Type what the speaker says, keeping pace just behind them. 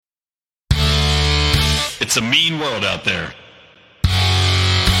It's a mean world out there.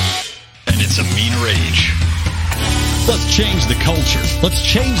 And it's a meaner age. Let's change the culture. Let's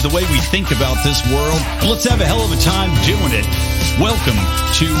change the way we think about this world. Let's have a hell of a time doing it. Welcome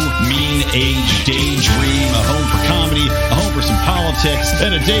to Mean Age Daydream, a home for comedy, a home for some politics,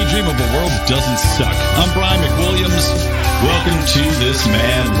 and a daydream of a world that doesn't suck. I'm Brian McWilliams. Welcome to this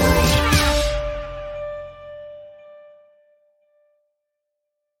mad world.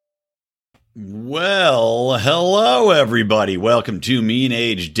 Well, hello, everybody. Welcome to Mean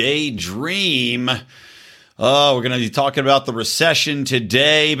Age Daydream. We're going to be talking about the recession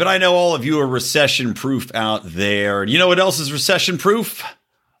today, but I know all of you are recession-proof out there. And you know what else is recession-proof?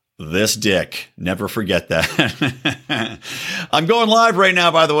 This dick. Never forget that. I'm going live right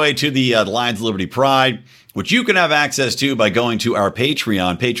now, by the way, to the Lions of Liberty Pride, which you can have access to by going to our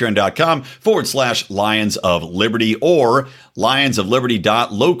Patreon, patreon.com/Lions of Liberty or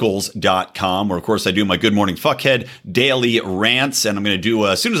lionsofliberty.locals.com, where, of course, I do my Good Morning Fuckhead daily rants. And I'm going to do,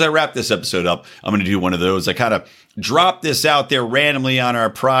 as soon as I wrap this episode up, I'm going to do one of those. I kind of dropped this out there randomly on our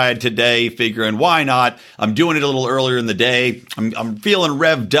Pride today, figuring why not? I'm doing it a little earlier in the day. I'm feeling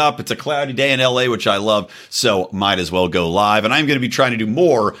revved up. It's a cloudy day in LA, which I love, so might as well go live. And I'm going to be trying to do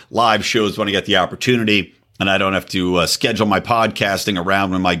more live shows when I get the opportunity, and I don't have to schedule my podcasting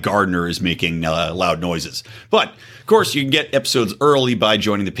around when my gardener is making loud noises. But, of course, you can get episodes early by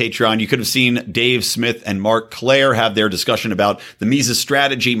joining the Patreon. You could have seen Dave Smith and Mark Claire have their discussion about the Mises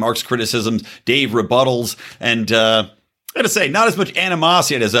strategy, Mark's criticisms, Dave rebuttals, and I got to say, not as much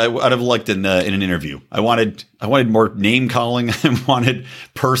animosity as I'd have liked in an interview. I wanted more name calling. I wanted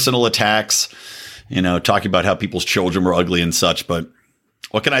personal attacks, talking about how people's children were ugly and such. But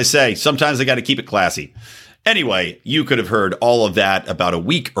what can I say? Sometimes I got to keep it classy. Anyway, you could have heard all of that about a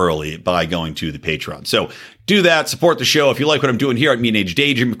week early by going to the Patreon. So do that. Support the show. If you like what I'm doing here at Mean Age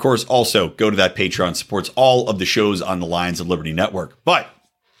Daydream, of course, also go to that Patreon. Supports all of the shows on the Lions of Liberty Network. But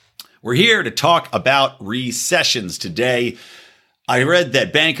we're here to talk about recessions today. I read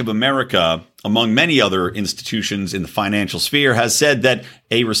that Bank of America, among many other institutions in the financial sphere, has said that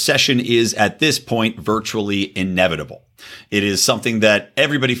a recession is at this point virtually inevitable. It is something that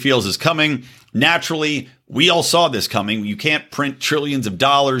everybody feels is coming. Naturally, we all saw this coming. You can't print trillions of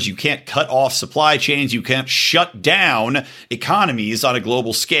dollars. You can't cut off supply chains. You can't shut down economies on a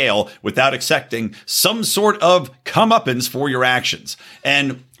global scale without accepting some sort of comeuppance for your actions.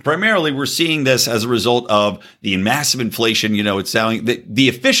 And primarily, we're seeing this as a result of the massive inflation. It's sounding the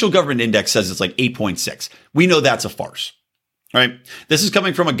official government index says it's like 8.6. We know that's a farce. Right. This is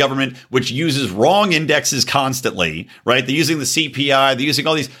coming from a government which uses wrong indexes constantly. Right. They're using the CPI. They're using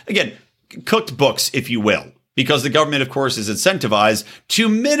all these, again, cooked books, if you will, because the government, of course, is incentivized to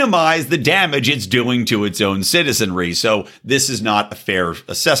minimize the damage it's doing to its own citizenry. So this is not a fair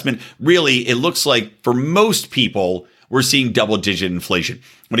assessment. Really, it looks like for most people, we're seeing double-digit inflation.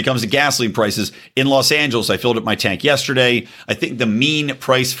 When it comes to gasoline prices in Los Angeles, I filled up my tank yesterday. I think the mean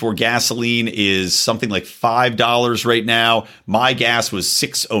price for gasoline is something like $5 right now. My gas was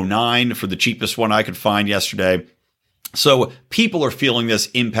 $6.09 for the cheapest one I could find yesterday. So people are feeling this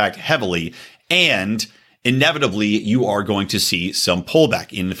impact heavily, and inevitably you are going to see some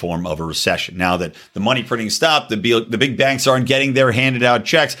pullback in the form of a recession. Now that the money printing stopped, the big banks aren't getting their handed out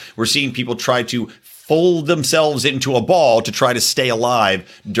checks. We're seeing people try to fold themselves into a ball to try to stay alive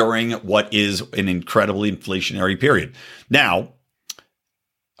during what is an incredibly inflationary period. Now,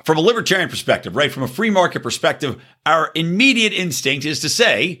 from a libertarian perspective, right, from a free market perspective, our immediate instinct is to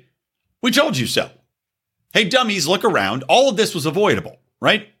say, we told you so. Hey, dummies, look around. All of this was avoidable,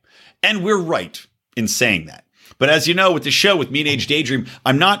 right? And we're right in saying that. But as you know, with the show, with Mean Age Daydream,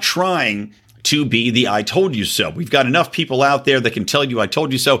 I'm not trying to be the I told you so. We've got enough people out there that can tell you I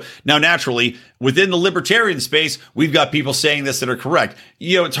told you so. Now, naturally, within the libertarian space, we've got people saying this that are correct.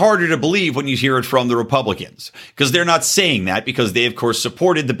 It's harder to believe when you hear it from the Republicans because they're not saying that because they, of course,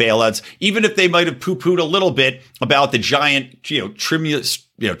 supported the bailouts, even if they might have poo-pooed a little bit about the giant,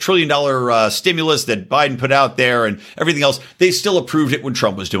 trillion-dollar stimulus that Biden put out there and everything else. They still approved it when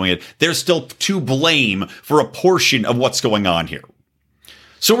Trump was doing it. They're still to blame for a portion of what's going on here.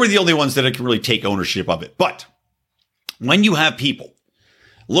 So we're the only ones that can really take ownership of it. But when you have people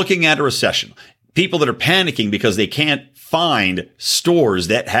looking at a recession, people that are panicking because they can't find stores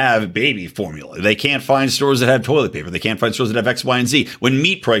that have baby formula, they can't find stores that have toilet paper, they can't find stores that have X, Y, and Z, when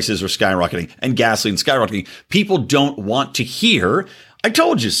meat prices are skyrocketing and gasoline skyrocketing, people don't want to hear, I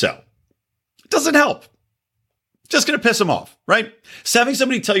told you so. It doesn't help. Just going to piss them off, right? So having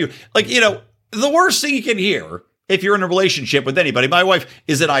somebody tell you, the worst thing you can hear if you're in a relationship with anybody, my wife,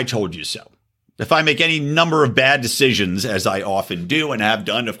 is that I told you so. If I make any number of bad decisions, as I often do and have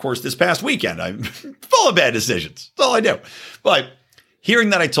done, of course, this past weekend, I'm All the bad decisions. That's all I do. But hearing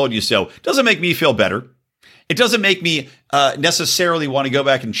that I told you so doesn't make me feel better. It doesn't make me necessarily want to go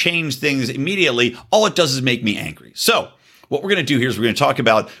back and change things immediately. All it does is make me angry. So what we're going to do here is we're going to talk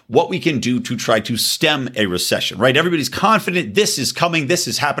about what we can do to try to stem a recession, right? Everybody's confident this is coming, this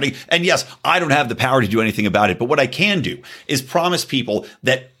is happening. And yes, I don't have the power to do anything about it. But what I can do is promise people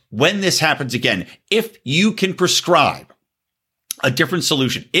that when this happens again, if you can prescribe a different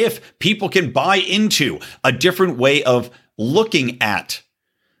solution, if people can buy into a different way of looking at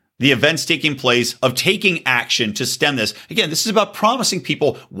the events taking place, of taking action to stem this. Again, this is about promising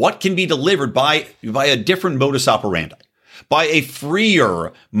people what can be delivered by a different modus operandi, by a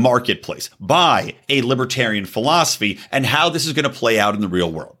freer marketplace, by a libertarian philosophy, and how this is going to play out in the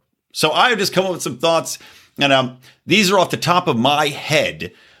real world. So I've just come up with some thoughts, and these are off the top of my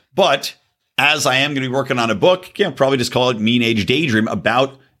head, but as I am going to be working on a book, probably just call it Mean Age Daydream,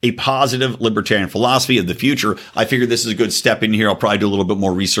 about a positive libertarian philosophy of the future. I figured this is a good step in here. I'll probably do a little bit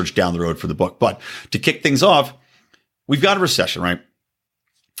more research down the road for the book. But to kick things off, we've got a recession, right?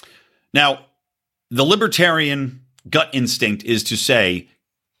 Now, the libertarian gut instinct is to say,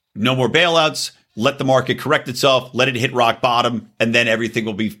 no more bailouts, let the market correct itself, let it hit rock bottom, and then everything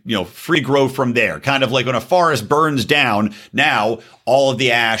will be, free growth from there. Kind of like when a forest burns down, now all of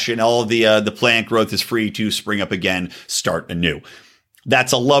the ash and all of the plant growth is free to spring up again, start anew.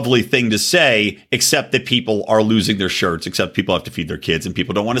 That's a lovely thing to say, except that people are losing their shirts, except people have to feed their kids and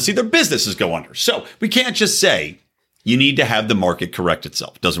people don't want to see their businesses go under. So we can't just say you need to have the market correct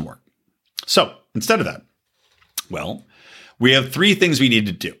itself. It doesn't work. So instead of that, well, we have three things we need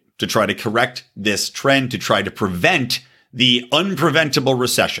to do to try to correct this trend, to try to prevent the unpreventable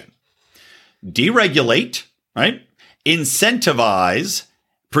recession. Deregulate, right? Incentivize,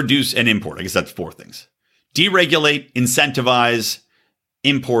 produce, and import. I guess that's four things. Deregulate, incentivize,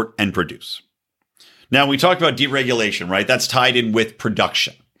 import, and produce. Now, we talked about deregulation, right? That's tied in with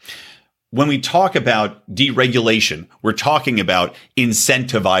production. When we talk about deregulation, we're talking about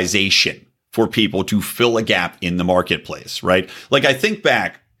incentivization for people to fill a gap in the marketplace, right? Like I think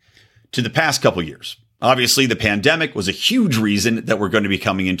back to the past couple years. Obviously, the pandemic was a huge reason that we're going to be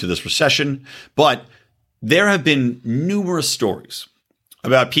coming into this recession, but there have been numerous stories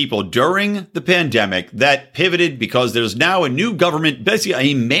about people during the pandemic that pivoted because there's now a new government, basically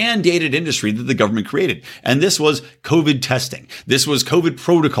a mandated industry that the government created. And this was COVID testing. This was COVID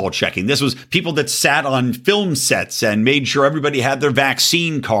protocol checking. This was people that sat on film sets and made sure everybody had their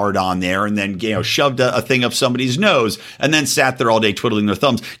vaccine card on there and then, shoved a thing up somebody's nose and then sat there all day twiddling their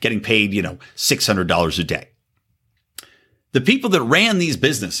thumbs, getting paid, $600 a day. The people that ran these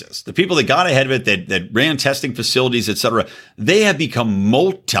businesses, the people that got ahead of it, that ran testing facilities, et cetera, they have become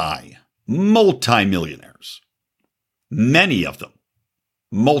multi-millionaires. Many of them,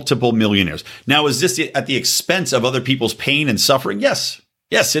 multiple millionaires. Now, is this at the expense of other people's pain and suffering? Yes.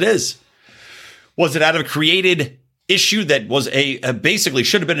 Yes, it is. Was it out of a created issue that was basically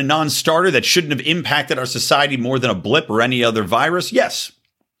should have been a non-starter that shouldn't have impacted our society more than a blip or any other virus? Yes.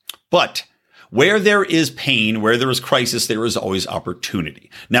 But where there is pain, where there is crisis, there is always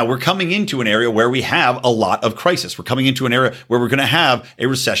opportunity. Now, we're coming into an area where we have a lot of crisis. We're coming into an area where we're going to have a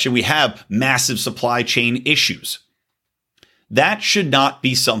recession. We have massive supply chain issues. That should not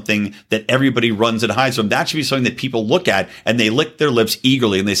be something that everybody runs and hides from. That should be something that people look at and they lick their lips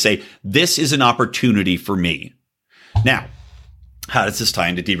eagerly and they say, this is an opportunity for me. Now, how does this tie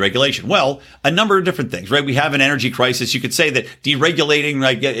into deregulation? Well, a number of different things, right? We have an energy crisis. You could say that deregulating,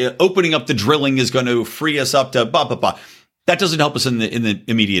 right, opening up the drilling is going to free us up to blah, blah, blah. That doesn't help us in the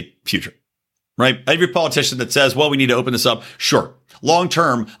immediate future, right? Every politician that says, well, we need to open this up. Sure. Long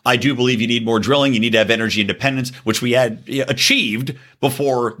term, I do believe you need more drilling. You need to have energy independence, which we had achieved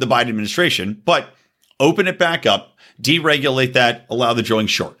before the Biden administration, but open it back up, deregulate that, allow the drilling,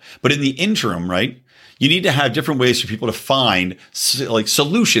 sure. But in the interim, right, you need to have different ways for people to find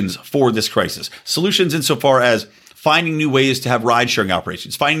solutions for this crisis. Solutions insofar as finding new ways to have ride sharing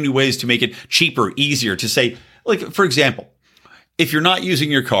operations, finding new ways to make it cheaper, easier to say, like, for example, if you're not using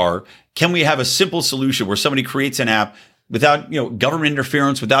your car, can we have a simple solution where somebody creates an app without, government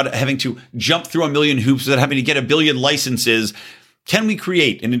interference, without having to jump through a million hoops, without having to get a billion licenses? Can we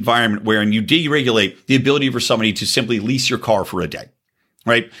create an environment wherein you deregulate the ability for somebody to simply lease your car for a day?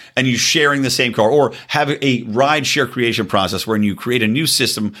 Right? And you sharing the same car, or have a ride share creation process wherein you create a new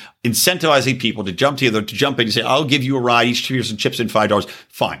system incentivizing people to jump together, to jump in and say, I'll give you a ride, each person chips in $5.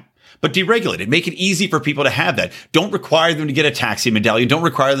 Fine. But deregulate it. Make it easy for people to have that. Don't require them to get a taxi medallion. Don't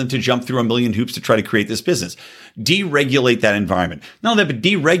require them to jump through a million hoops to try to create this business. Deregulate that environment. Not only that, but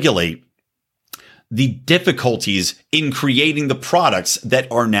deregulate the difficulties in creating the products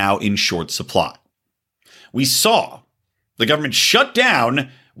that are now in short supply. we saw the government shut down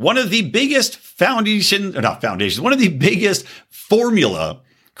one of the biggest one of the biggest formula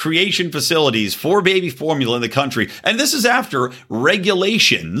creation facilities for baby formula in the country. And this is after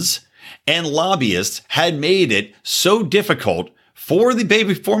regulations and lobbyists had made it so difficult for the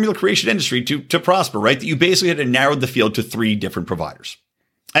baby formula creation industry to prosper, right? That you basically had to narrow the field to 3 different providers.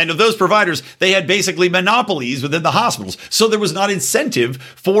 And of those providers, they had basically monopolies within the hospitals. So there was not incentive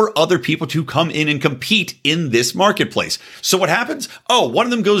for other people to come in and compete in this marketplace. So what happens? Oh, one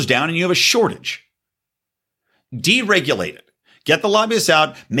of them goes down and you have a shortage. Deregulate it. Get the lobbyists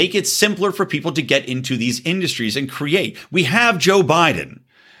out. Make it simpler for people to get into these industries and create. We have Joe Biden.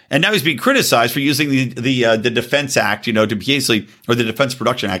 And now he's being criticized for using the Defense Act, to basically, or the Defense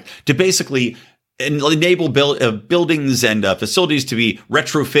Production Act, to basically enable buildings and facilities to be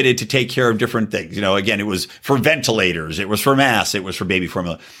retrofitted to take care of different things. Again, it was for ventilators, it was for masks, it was for baby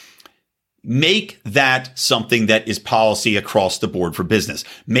formula. Make that something that is policy across the board for business.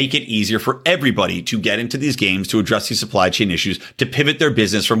 Make it easier for everybody to get into these games, to address these supply chain issues, to pivot their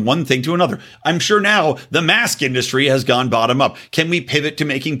business from one thing to another. I'm sure now the mask industry has gone bottom up. Can we pivot to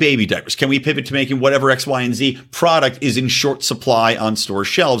making baby diapers? Can we pivot to making whatever X, Y, and Z product is in short supply on store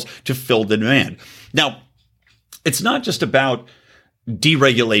shelves to fill the demand? Now, it's not just about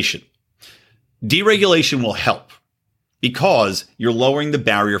deregulation. Deregulation will help because you're lowering the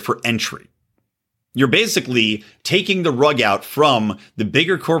barrier for entry. You're basically taking the rug out from the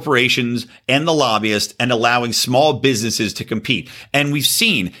bigger corporations and the lobbyists and allowing small businesses to compete. And we've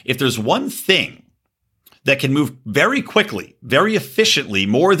seen if there's one thing that can move very quickly, very efficiently,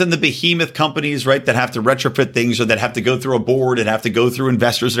 more than the behemoth companies, right, that have to retrofit things or that have to go through a board and have to go through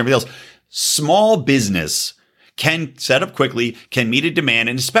investors and everything else, small business can set up quickly, can meet a demand,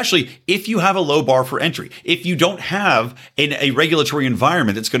 and especially if you have a low bar for entry. If you don't have a regulatory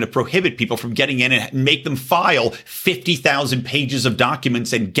environment that's going to prohibit people from getting in and make them file 50,000 pages of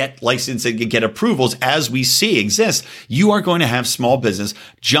documents and get licensing and get approvals, as we see exist, you are going to have small business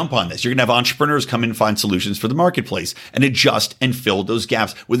jump on this. You're going to have entrepreneurs come in and find solutions for the marketplace and adjust and fill those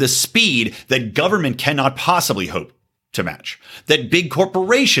gaps with a speed that government cannot possibly hope to match, that big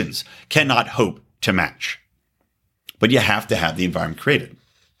corporations cannot hope to match. But you have to have the environment created.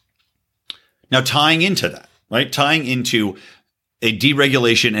 Now, tying into that, right? Tying into a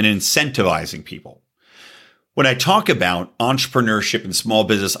deregulation and incentivizing people. When I talk about entrepreneurship and small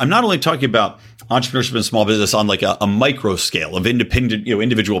business, I'm not only talking about entrepreneurship and small business on like a micro scale of independent,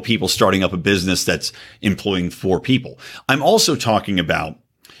 individual people starting up a business that's employing 4 people. I'm also talking about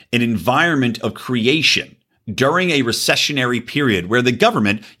an environment of creation during a recessionary period where the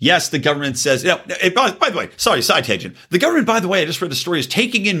government, yes, the government says, by the way, sorry, side tangent. The government, by the way, I just read the story, is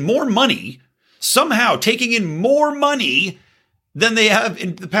taking in more money, somehow taking in more money than they have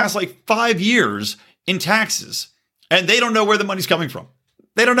in the past 5 years in taxes. And they don't know where the money's coming from.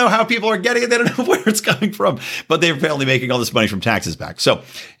 They don't know how people are getting it. They don't know where it's coming from, but they're apparently making all this money from taxes back. So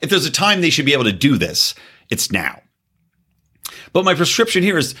if there's a time they should be able to do this, it's now. But my prescription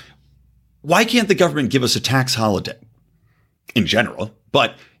here is, why can't the government give us a tax holiday in general,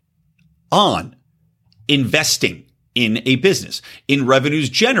 but on investing in a business, in revenues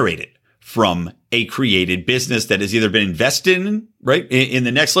generated from a created business that has either been invested in, right, in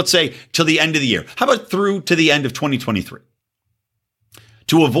the next, let's say, till the end of the year? How about through to the end of 2023?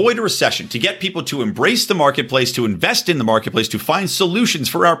 To avoid a recession, to get people to embrace the marketplace, to invest in the marketplace, to find solutions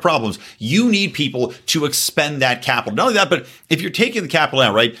for our problems, you need people to expend that capital. Not only that, but if you're taking the capital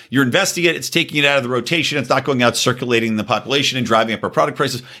out, right, you're investing it, it's taking it out of the rotation, it's not going out circulating in the population and driving up our product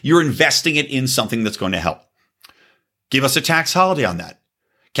prices. You're investing it in something that's going to help. Give us a tax holiday on that.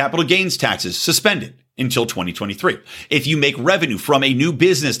 Capital gains taxes suspended until 2023. If you make revenue from a new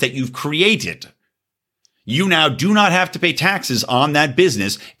business that you've created, you now do not have to pay taxes on that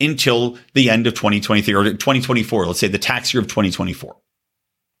business until the end of 2023 or 2024. Let's say the tax year of 2024.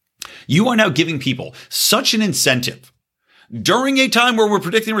 You are now giving people such an incentive during a time where we're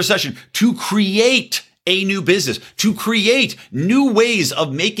predicting a recession to create a new business, to create new ways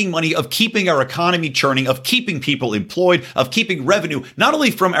of making money, of keeping our economy churning, of keeping people employed, of keeping revenue, not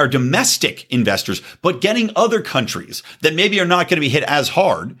only from our domestic investors, but getting other countries that maybe are not going to be hit as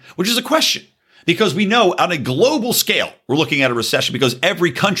hard, which is a question. Because we know on a global scale, we're looking at a recession because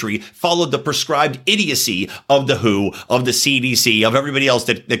every country followed the prescribed idiocy of the WHO, of the CDC, of everybody else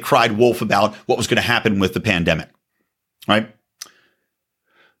that cried wolf about what was going to happen with the pandemic, right?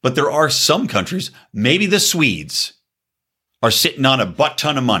 But there are some countries, maybe the Swedes, are sitting on a butt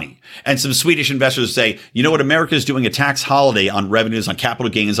ton of money. And some Swedish investors say, you know what, America is doing a tax holiday on revenues, on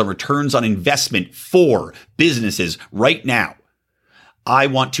capital gains, on returns on investment for businesses right now. I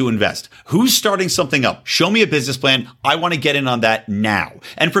want to invest. Who's starting something up? Show me a business plan. I want to get in on that now.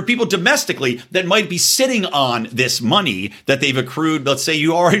 And for people domestically that might be sitting on this money that they've accrued, let's say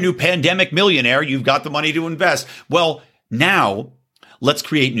you are a new pandemic millionaire, you've got the money to invest. Well, now let's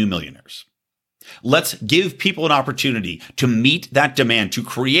create new millionaires. Let's give people an opportunity to meet that demand, to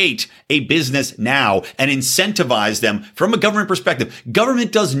create a business now and incentivize them from a government perspective.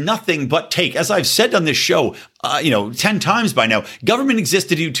 Government does nothing but take. As I've said on this show, 10 times by now, government exists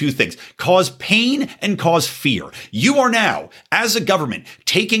to do two things: cause pain and cause fear. You are now, as a government,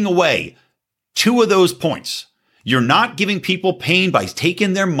 taking away two of those points. You're not giving people pain by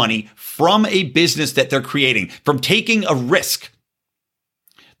taking their money from a business that they're creating, from taking a risk.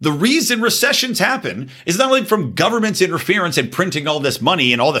 The reason recessions happen is not only from government's interference and printing all this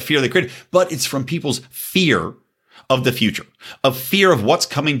money and all the fear they create, but it's from people's fear of the future, of fear of what's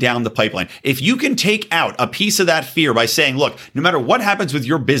coming down the pipeline. If you can take out a piece of that fear by saying, look, no matter what happens with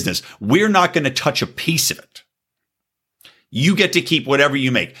your business, we're not going to touch a piece of it. You get to keep whatever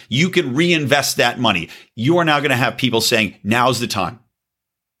you make. You can reinvest that money. You are now going to have people saying, now's the time.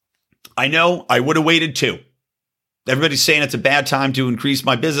 I know I would have waited too. Everybody's saying it's a bad time to increase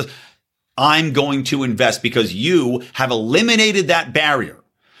my business. I'm going to invest because you have eliminated that barrier.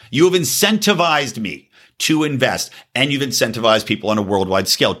 You have incentivized me to invest, and you've incentivized people on a worldwide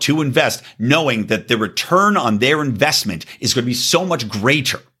scale to invest, knowing that the return on their investment is going to be so much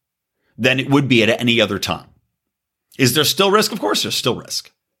greater than it would be at any other time. Is there still risk? Of course, there's still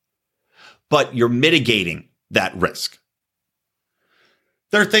risk, but you're mitigating that risk.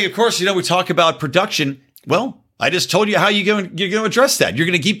 Third thing, of course, we talk about production. Well, I just told you how you're going to address that. You're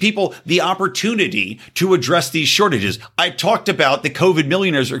going to give people the opportunity to address these shortages. I talked about the COVID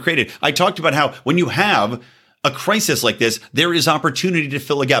millionaires are created. I talked about how when you have a crisis like this, there is opportunity to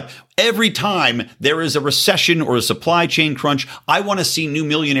fill a gap. Every time there is a recession or a supply chain crunch, I want to see new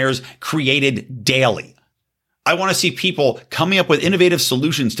millionaires created daily. I want to see people coming up with innovative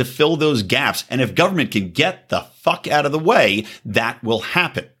solutions to fill those gaps. And if government can get the fuck out of the way, that will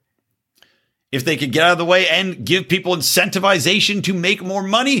happen. If they could get out of the way and give people incentivization to make more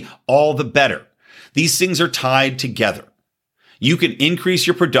money, all the better. These things are tied together. You can increase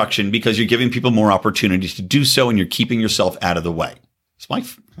your production because you're giving people more opportunities to do so, and you're keeping yourself out of the way.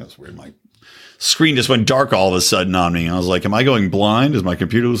 That's weird. My screen just went dark all of a sudden on me. I was like, am I going blind? Is my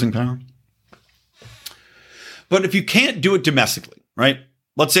computer losing power? But if you can't do it domestically, right?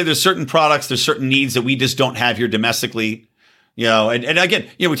 Let's say there's certain products, there's certain needs that we just don't have here domestically. And again,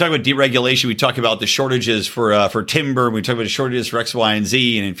 we talk about deregulation. We talk about the shortages for timber. We talk about the shortages for X, Y, and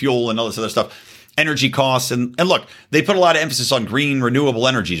Z and in fuel and all this other stuff, energy costs. And look, they put a lot of emphasis on green renewable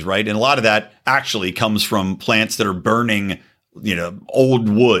energies, right? And a lot of that actually comes from plants that are burning, old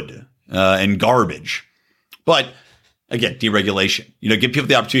wood and garbage. But again, deregulation, give people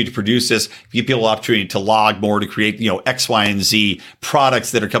the opportunity to produce this, give people the opportunity to log more, to create, X, Y, and Z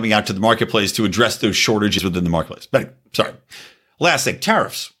products that are coming out to the marketplace to address those shortages within the marketplace. But sorry. Last thing,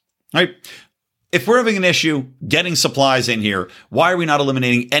 tariffs, right? If we're having an issue getting supplies in here, why are we not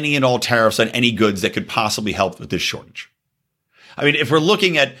eliminating any and all tariffs on any goods that could possibly help with this shortage? I mean, if we're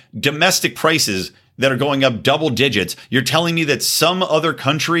looking at domestic prices that are going up double digits, you're telling me that some other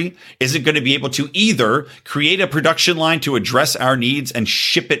country isn't going to be able to either create a production line to address our needs and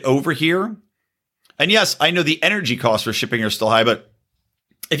ship it over here? And yes, I know the energy costs for shipping are still high, but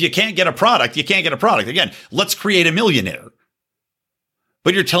if you can't get a product, you can't get a product. Again, let's create a millionaire.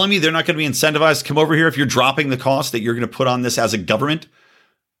 But you're telling me they're not going to be incentivized to come over here if you're dropping the cost that you're going to put on this as a government?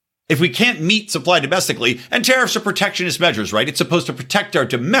 If we can't meet supply domestically, and tariffs are protectionist measures, right? It's supposed to protect our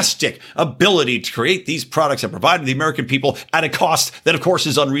domestic ability to create these products and provide to the American people at a cost that, of course,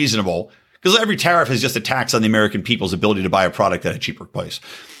 is unreasonable, because every tariff is just a tax on the American people's ability to buy a product at a cheaper price.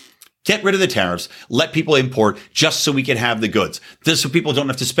 Get rid of the tariffs. Let people import just so we can have the goods. This so people don't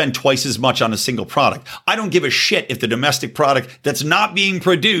have to spend twice as much on a single product. I don't give a shit if the domestic product that's not being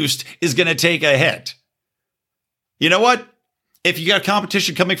produced is going to take a hit. You know what? If you got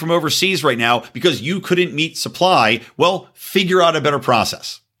competition coming from overseas right now because you couldn't meet supply, well, figure out a better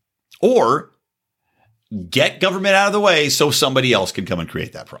process. Or get government out of the way so somebody else can come and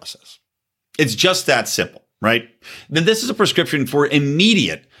create that process. It's just that simple, right? Then this is a prescription for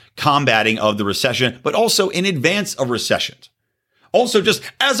immediate combating of the recession, but also in advance of recessions. Also, just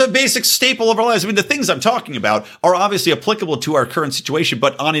as a basic staple of our lives. I mean, the things I'm talking about are obviously applicable to our current situation,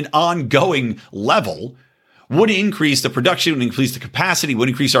 but on an ongoing level would increase the production, would increase the capacity, would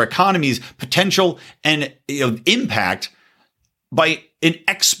increase our economy's potential and impact by an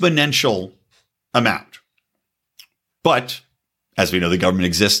exponential amount. But as we know, the government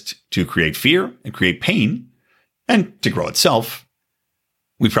exists to create fear and create pain and to grow itself.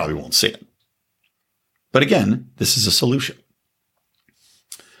 we probably won't see it. But again, this is a solution.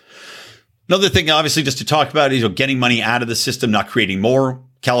 Another thing, obviously, just to talk about is getting money out of the system, not creating more.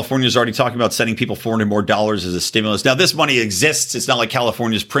 California's already talking about sending people $400 more as a stimulus. Now, this money exists. It's not like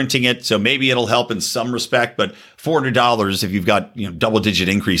California's printing it, so maybe it'll help in some respect. But $400, if you've got double-digit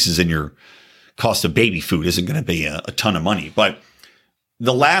increases in your cost of baby food, isn't going to be a ton of money. But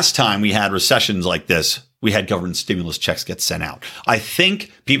the last time we had recessions like this, we had government stimulus checks get sent out. I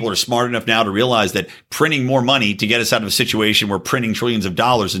think people are smart enough now to realize that printing more money to get us out of a situation where printing trillions of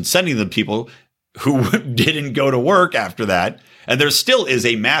dollars and sending them to people who didn't go to work after that. And there still is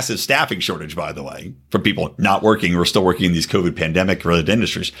a massive staffing shortage, by the way, for people not working or still working in these COVID pandemic related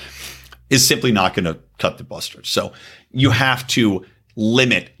industries, is simply not going to cut the busters. So you have to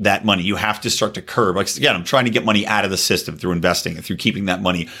limit that money. You have to start to curb. Like, again, I'm trying to get money out of the system through investing and through keeping that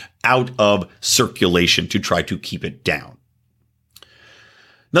money out of circulation to try to keep it down.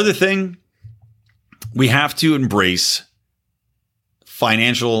 Another thing, we have to embrace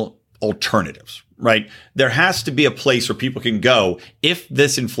financial alternatives, right? There has to be a place where people can go if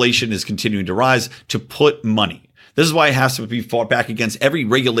this inflation is continuing to rise to put money. This is why it has to be fought back against every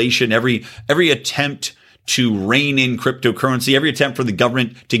regulation, every attempt to rein in cryptocurrency, every attempt for the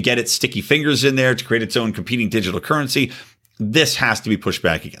government to get its sticky fingers in there to create its own competing digital currency. This has to be pushed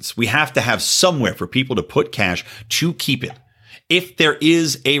back against. We have to have somewhere for people to put cash to keep it. If there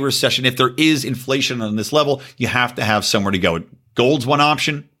is a recession, if there is inflation on this level, you have to have somewhere to go. Gold's one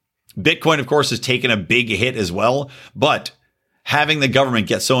option. Bitcoin, of course, has taken a big hit as well, but having the government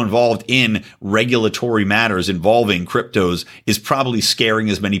get so involved in regulatory matters involving cryptos is probably scaring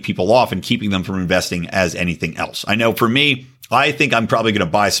as many people off and keeping them from investing as anything else. I know for me, I think I'm probably going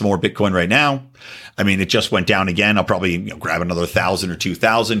to buy some more Bitcoin right now. I mean, it just went down again. I'll probably grab another 1,000 or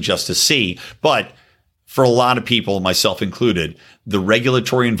 2,000 just to see. But for a lot of people, myself included, the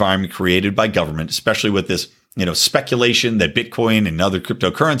regulatory environment created by government, especially with this speculation that Bitcoin and other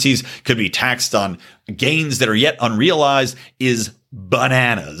cryptocurrencies could be taxed on gains that are yet unrealized, is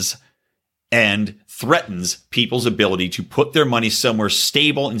bananas and threatens people's ability to put their money somewhere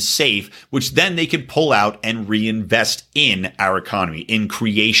stable and safe, which then they can pull out and reinvest in our economy, in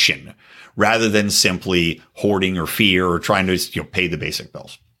creation, rather than simply hoarding or fear or trying to pay the basic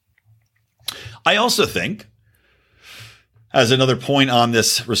bills. I also think, as another point on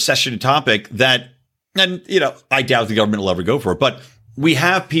this recession topic, that and, I doubt the government will ever go for it, but we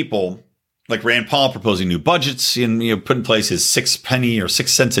have people like Rand Paul proposing new budgets and, put in place his 6 penny or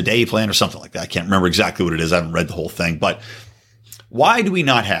 6 cents a day plan or something like that. I can't remember exactly what it is. I haven't read the whole thing, but why do we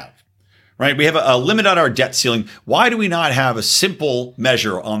not have, right? We have a limit on our debt ceiling. Why do we not have a simple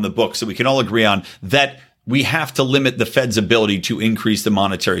measure on the books that we can all agree on that we have to limit the Fed's ability to increase the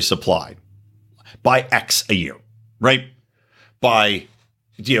monetary supply by X a year, right? By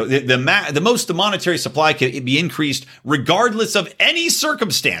the most the monetary supply can be increased regardless of any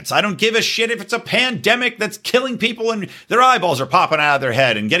circumstance. I don't give a shit if it's a pandemic that's killing people and their eyeballs are popping out of their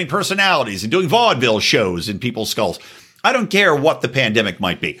head and getting personalities and doing vaudeville shows in people's skulls. I don't care what the pandemic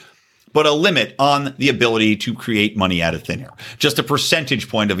might be, but a limit on the ability to create money out of thin air. Just a percentage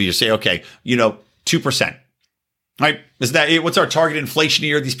point of you say, okay, 2%. Right? Is that what's our target inflation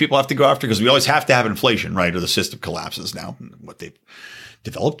year these people have to go after? Because we always have to have inflation, right? Or the system collapses now, what they've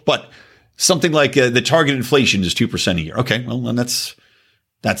developed. But something like the target inflation is 2% a year. Okay, well, then that's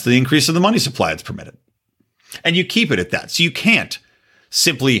the increase of the money supply that's permitted. And you keep it at that. So you can't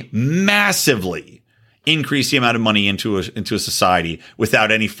simply massively increase the amount of money into a society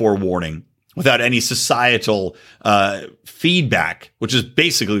without any forewarning, without any societal feedback, which is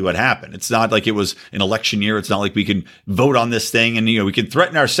basically what happened. It's not like it was an election year. It's not like we can vote on this thing and, we can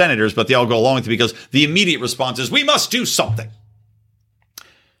threaten our senators, but they all go along with it because the immediate response is, we must do something.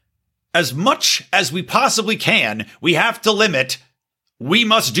 As much as we possibly can, we have to limit, we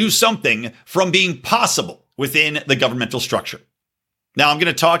must do something from being possible within the governmental structure. Now, I'm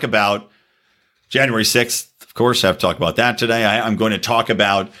going to talk about January 6th. Of course, I have to talk about that today. I'm going to talk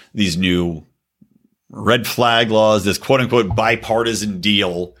about these new red flag laws, this quote unquote bipartisan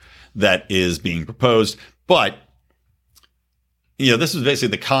deal that is being proposed. But, this is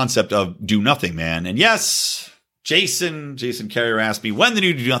basically the concept of do nothing, man. And yes, Jason Carrier asked me when the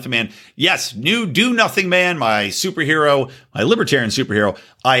new Do Nothing Man. Yes, new Do Nothing Man, my superhero, my libertarian superhero.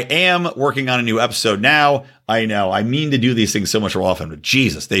 I am working on a new episode now. I know I mean to do these things so much more often, but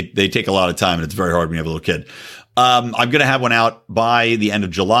Jesus, they take a lot of time and it's very hard when you have a little kid. I'm going to have one out by the end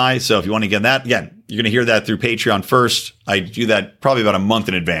of July. So if you want to get that, again, you're going to hear that through Patreon first. I do that probably about a month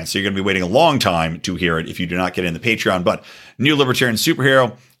in advance. So you're going to be waiting a long time to hear it if you do not get in the Patreon. But new libertarian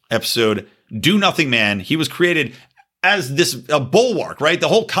superhero episode, Do Nothing Man. He was created as this bulwark, right? The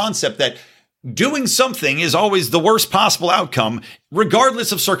whole concept that doing something is always the worst possible outcome,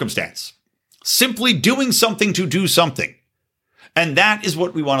 regardless of circumstance. Simply doing something to do something. And that is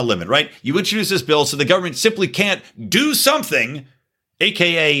what we want to limit, right? You introduce this bill so the government simply can't do something,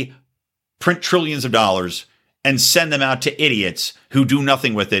 aka print trillions of dollars and send them out to idiots who do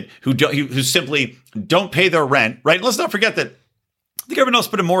nothing with it, who simply don't pay their rent, right? Let's not forget that the government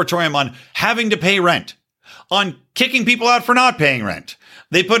also put a moratorium on having to pay rent, on kicking people out for not paying rent.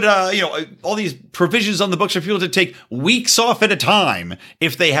 They put, all these provisions on the books for people to take weeks off at a time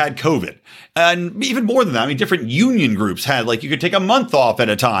if they had COVID. And even more than that, I mean, different union groups had, like, you could take a month off at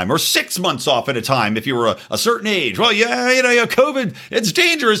a time or 6 months off at a time if you were a certain age. Well, COVID, it's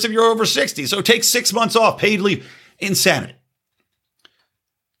dangerous if you're over 60. So take 6 months off, paid leave. Insanity.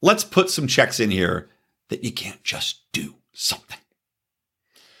 Let's put some checks in here that you can't just do something.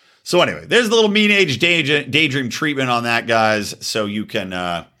 So anyway, there's the little mean age daydream treatment on that, guys. So you can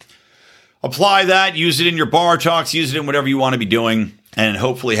apply that, use it in your bar talks, use it in whatever you want to be doing, and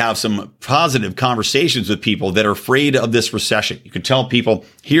hopefully have some positive conversations with people that are afraid of this recession. You can tell people,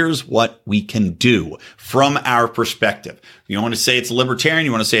 here's what we can do from our perspective. You don't want to say it's libertarian.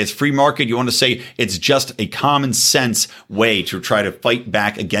 You want to say it's free market. You want to say it's just a common sense way to try to fight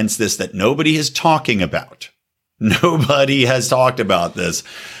back against this that nobody is talking about. Nobody has talked about this.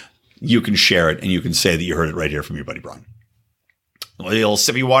 You can share it, and you can say that you heard it right here from your buddy Brian. A little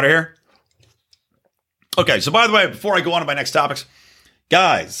sippy water here. Okay, so by the way, before I go on to my next topics,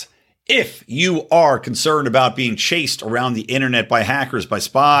 guys, if you are concerned about being chased around the internet by hackers, by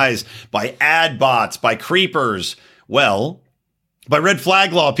spies, by ad bots, by creepers, well, by red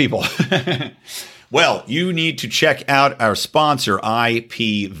flag law people, well, you need to check out our sponsor,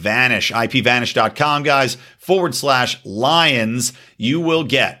 IPVanish. IPVanish.com, guys, /Lions. You will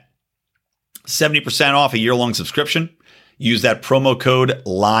get 70% off a year-long subscription. Use that promo code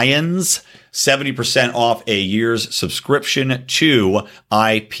LIONS, 70% off a year's subscription to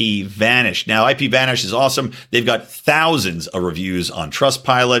IPVanish. Now, IPVanish is awesome. They've got thousands of reviews on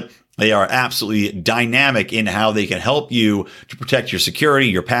Trustpilot. They are absolutely dynamic in how they can help you to protect your security,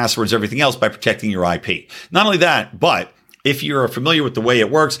 your passwords, everything else by protecting your IP. Not only that, but if you're familiar with the way it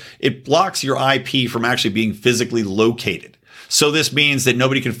works, it blocks your IP from actually being physically located. So this means that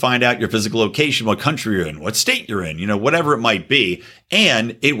nobody can find out your physical location, what country you're in, what state you're in, whatever it might be.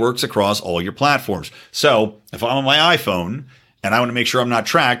 And it works across all your platforms. So if I'm on my iPhone and I want to make sure I'm not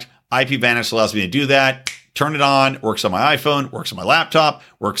tracked, IPVanish allows me to do that. Turn it on, works on my iPhone, works on my laptop,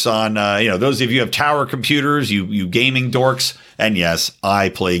 works on, those of you who have tower computers, you gaming dorks. And yes, I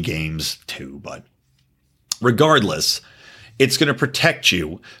play games too, but regardless, it's going to protect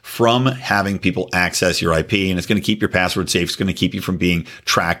you from having people access your IP, and it's going to keep your password safe. It's going to keep you from being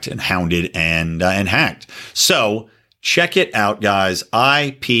tracked and hounded and hacked. So check it out, guys.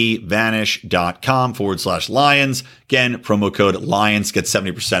 IPVanish.com /Lions. Again, promo code LIONS gets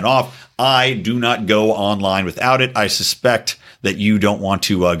 70% off. I do not go online without it. I suspect that you don't want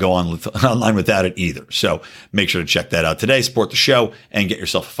to go online without it either. So make sure to check that out today. Support the show and get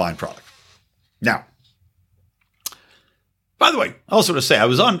yourself a fine product. Now, by the way, I also want to say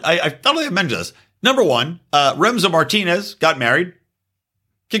I thought I mentioned this. Number one, Remzo Martinez got married.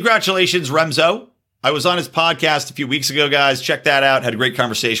 Congratulations, Remzo. I was on his podcast a few weeks ago, guys. Check that out. Had a great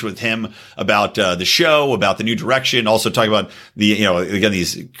conversation with him about the show, about the new direction. Also talking about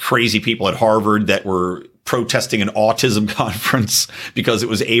these crazy people at Harvard that were protesting an autism conference because it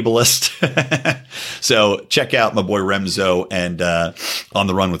was ableist. So check out my boy Remzo and On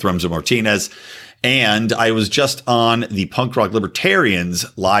the Run with Remzo Martinez. And I was just on the Punk Rock Libertarians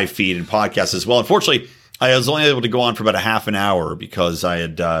live feed and podcast as well. Unfortunately, I was only able to go on for about a half an hour because I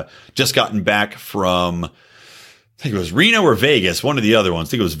had just gotten back from, I think it was Reno or Vegas, one of the other ones.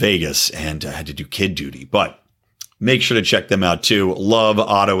 I think it was Vegas, and I had to do kid duty. But make sure to check them out too. Love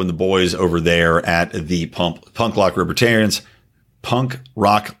Otto and the boys over there at the Punk Rock Libertarians. Punk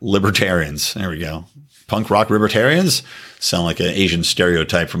Rock Libertarians. There we go. Punk Rock Libertarians? Sound like an Asian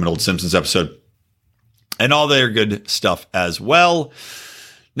stereotype from an old Simpsons episode. And all their good stuff as well.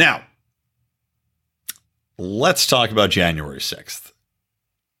 Now, let's talk about January 6th.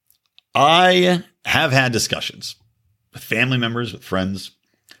 I have had discussions with family members, with friends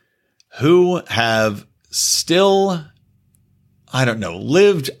who have still,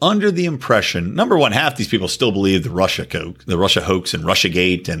 lived under the impression, number one, half these people still believe the Russia hoax and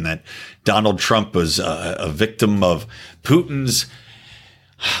Russiagate, and that Donald Trump was a victim of Putin's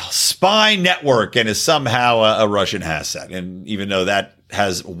spy network and is somehow a Russian asset. And even though that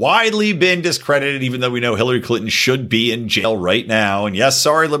has widely been discredited, even though we know Hillary Clinton should be in jail right now. And yes,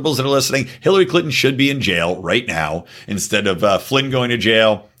 sorry, liberals that are listening, Hillary Clinton should be in jail right now. Instead of Flynn going to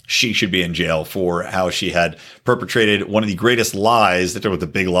jail, she should be in jail for how she had perpetrated one of the greatest lies, that was the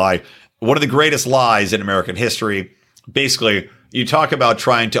big lie, one of the greatest lies in American history. Basically, you talk about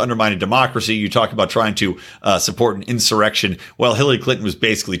trying to undermine a democracy. You talk about trying to support an insurrection. Well, Hillary Clinton was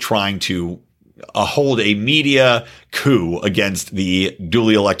basically trying to hold a media coup against the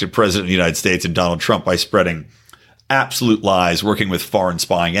duly elected president of the United States and Donald Trump by spreading absolute lies, working with foreign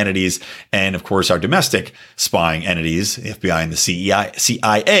spying entities, and of course our domestic spying entities, the FBI and the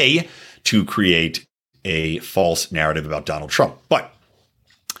CIA, to create a false narrative about Donald Trump. But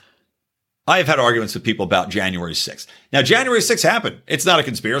I have had arguments with people about January 6th. Now, January 6th happened. It's not a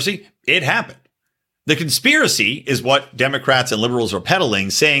conspiracy. It happened. The conspiracy is what Democrats and liberals are peddling,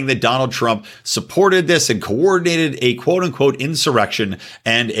 saying that Donald Trump supported this and coordinated a quote-unquote insurrection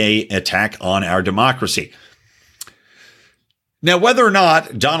and an attack on our democracy. Now, whether or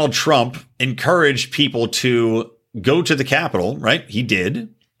not Donald Trump encouraged people to go to the Capitol, right? He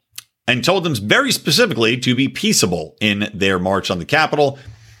did, and told them very specifically to be peaceable in their march on the Capitol.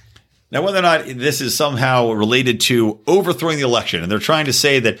 Now, whether or not this is somehow related to overthrowing the election, and they're trying to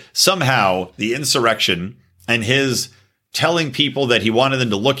say that somehow the insurrection and his telling people that he wanted them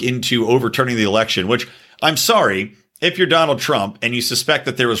to look into overturning the election, which I'm sorry, if you're Donald Trump and you suspect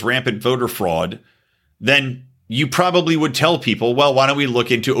that there was rampant voter fraud, then you probably would tell people, well, why don't we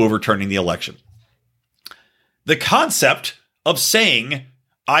look into overturning the election? The concept of saying,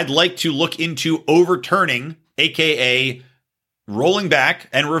 I'd like to look into overturning, aka rolling back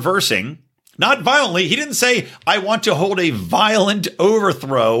and reversing, not violently. He didn't say, I want to hold a violent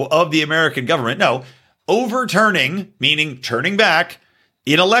overthrow of the American government. No, overturning, meaning turning back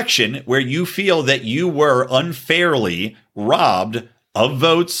in election where you feel that you were unfairly robbed of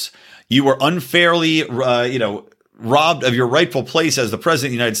votes. You were unfairly, robbed of your rightful place as the president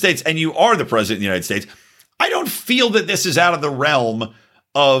of the United States, and you are the president of the United States. I don't feel that this is out of the realm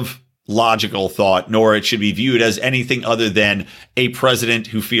of logical thought, nor it should be viewed as anything other than a president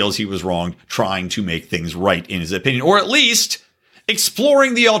who feels he was wronged, trying to make things right in his opinion, or at least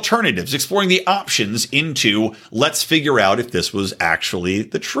exploring the alternatives, exploring the options into let's figure out if this was actually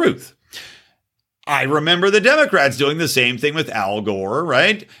the truth. I remember the Democrats doing the same thing with Al Gore,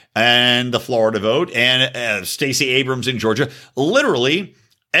 right? And the Florida vote and Stacey Abrams in Georgia. Literally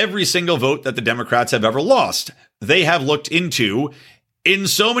every single vote that the Democrats have ever lost, they have looked into, in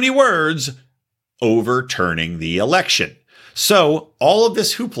so many words, overturning the election. So all of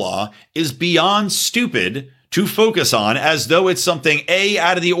this hoopla is beyond stupid to focus on as though it's something A,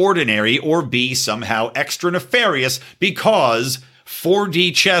 out of the ordinary, or B, somehow extra nefarious because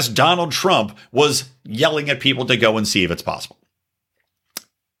 4D chess Donald Trump was yelling at people to go and see if it's possible.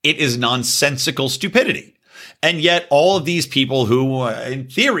 It is nonsensical stupidity. And yet all of these people who, in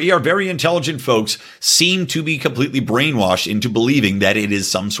theory, are very intelligent folks seem to be completely brainwashed into believing that it is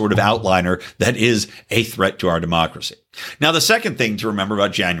some sort of outliner that is a threat to our democracy. Now, the second thing to remember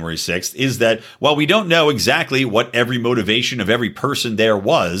about January 6th is that while we don't know exactly what every motivation of every person there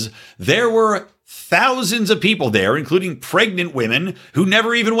was, there were thousands of people there, including pregnant women who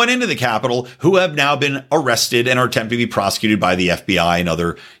never even went into the Capitol, who have now been arrested and are attempting to be prosecuted by the FBI and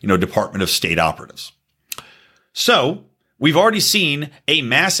other, Department of State operatives. So we've already seen a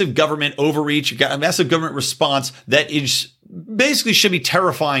massive government overreach, a massive government response that is basically should be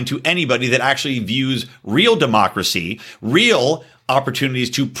terrifying to anybody that actually views real democracy, real opportunities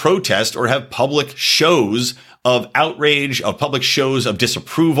to protest or have public shows of outrage, of public shows of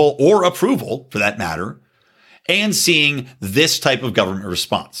disapproval or approval, for that matter, and seeing this type of government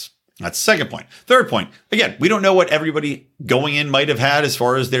response. That's the second point. Third point, again, we don't know what everybody going in might have had as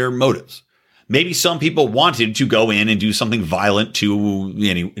far as their motives. Maybe some people wanted to go in and do something violent to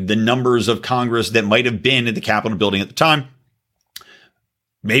the numbers of Congress that might have been in the Capitol building at the time.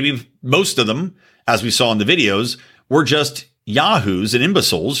 Maybe most of them, as we saw in the videos, were just yahoos and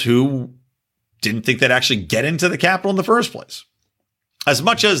imbeciles who didn't think they'd actually get into the Capitol in the first place. As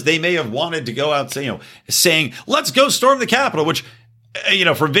much as they may have wanted to go out, saying, let's go storm the Capitol, which,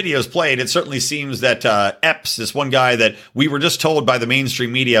 from videos played, it certainly seems that Epps, this one guy that we were just told by the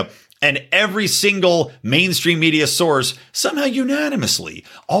mainstream media, and every single mainstream media source somehow unanimously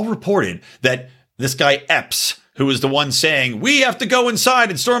all reported that this guy Epps, who was the one saying, we have to go inside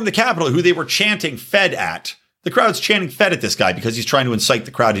and storm the Capitol, who they were chanting Fed at. The crowd's chanting Fed at this guy because he's trying to incite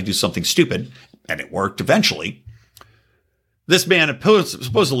the crowd to do something stupid, and it worked eventually. This man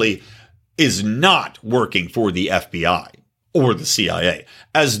supposedly is not working for the FBI. or the CIA,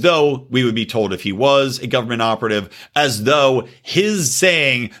 as though we would be told if he was a government operative, as though his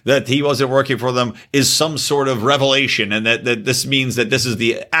saying that he wasn't working for them is some sort of revelation and that this means that this is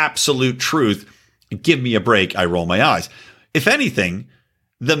the absolute truth. Give me a break. I roll my eyes. If anything,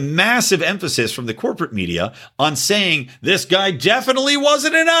 the massive emphasis from the corporate media on saying this guy definitely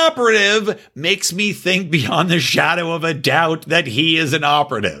wasn't an operative makes me think beyond the shadow of a doubt that he is an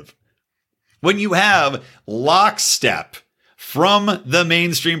operative. When you have lockstep from the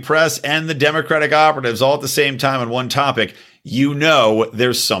mainstream press and the Democratic operatives all at the same time on one topic, you know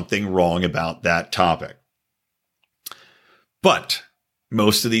there's something wrong about that topic. But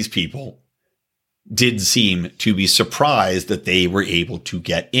most of these people did seem to be surprised that they were able to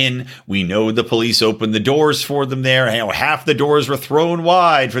get in. We know the police opened the doors for them there. Half the doors were thrown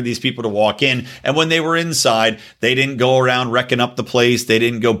wide for these people to walk in. And when they were inside, they didn't go around wrecking up the place. They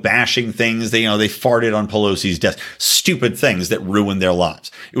didn't go bashing things. They farted on Pelosi's desk. Stupid things that ruined their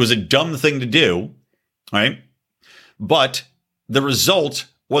lives. It was a dumb thing to do, right? But the result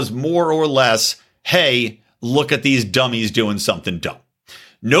was more or less, hey, look at these dummies doing something dumb.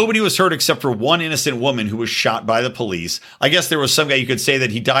 Nobody was hurt except for one innocent woman who was shot by the police. I guess there was some guy you could say that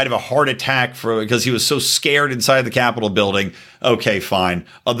he died of a heart attack because he was so scared inside the Capitol building. Okay, fine.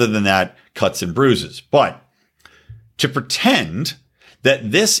 Other than that, cuts and bruises. But to pretend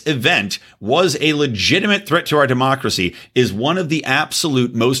that this event was a legitimate threat to our democracy is one of the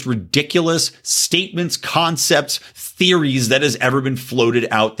absolute most ridiculous statements, concepts, theories that has ever been floated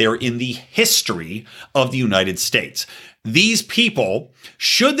out there in the history of the United States. These people,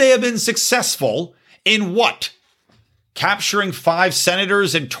 should they have been successful in what? Capturing 5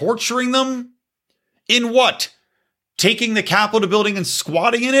 senators and torturing them? In what? Taking the Capitol building and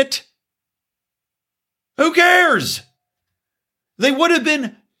squatting in it? Who cares? They would have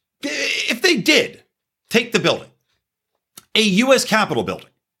been, if they did take the building, a U.S. Capitol building,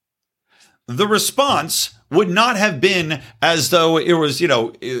 the response would not have been as though it was,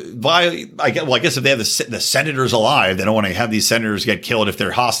 I guess if they have the senators alive, they don't want to have these senators get killed if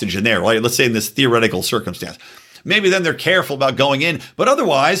they're hostage in there, right? Let's say in this theoretical circumstance. Maybe then they're careful about going in. But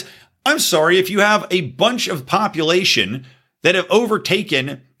otherwise, I'm sorry, if you have a bunch of population that have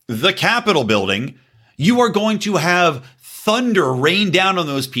overtaken the Capitol building, you are going to have thunder rain down on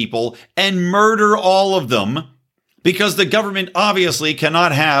those people and murder all of them. Because the government obviously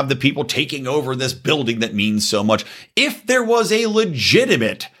cannot have the people taking over this building that means so much. If there was a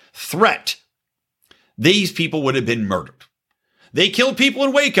legitimate threat, these people would have been murdered. They killed people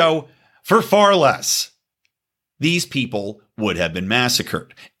in Waco for far less. These people would have been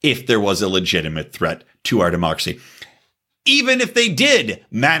massacred if there was a legitimate threat to our democracy. Even if they did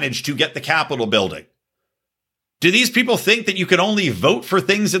manage to get the Capitol building. Do these people think that you can only vote for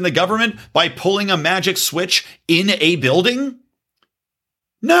things in the government by pulling a magic switch in a building?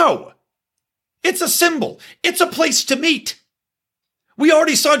 No. It's a symbol. It's a place to meet. We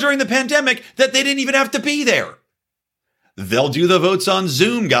already saw during the pandemic that they didn't even have to be there. They'll do the votes on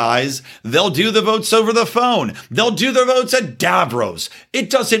Zoom, guys. They'll do the votes over the phone. They'll do the votes at Davros. It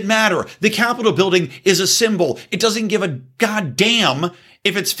doesn't matter. The Capitol building is a symbol. It doesn't give a goddamn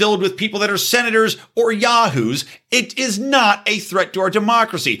if it's filled with people that are senators or yahoos. It is not a threat to our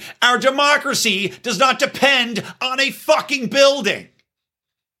democracy. Our democracy does not depend on a fucking building.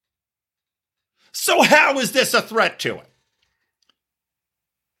 So how is this a threat to it?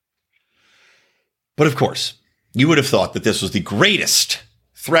 But of course, you would have thought that this was the greatest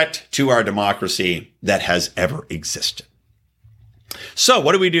threat to our democracy that has ever existed. So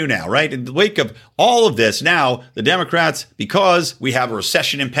what do we do now, right? In the wake of all of this, now the Democrats, because we have a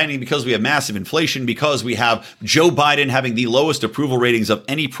recession impending, because we have massive inflation, because we have Joe Biden having the lowest approval ratings of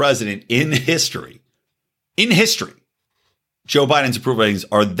any president in history, Joe Biden's approval ratings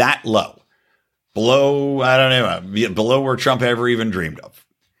are that low, below where Trump ever even dreamed of.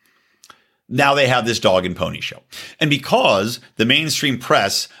 Now they have this dog and pony show. And because the mainstream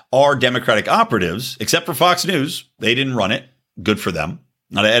press are Democratic operatives, except for Fox News, they didn't run it. Good for them.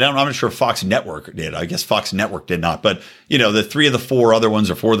 I'm not sure if Fox Network did. I guess Fox Network did not. But, the 3 of the 4 other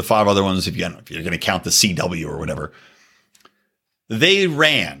ones or 4 of the 5 other ones, if you're going to count the CW or whatever, they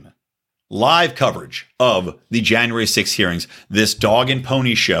ran live coverage of the January 6th hearings, this dog and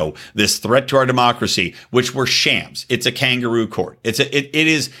pony show, this threat to our democracy, which were shams. It's a kangaroo court. It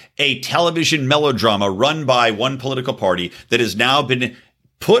is a television melodrama run by one political party that has now been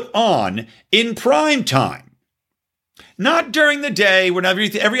put on in prime time. Not during the day when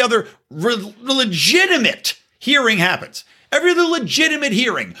every other legitimate hearing happens. Every other legitimate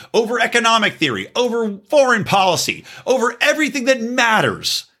hearing over economic theory, over foreign policy, over everything that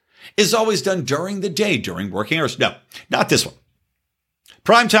matters is always done during the day, during working hours. No, not this one.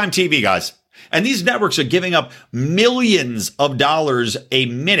 Primetime TV, guys. And these networks are giving up millions of dollars a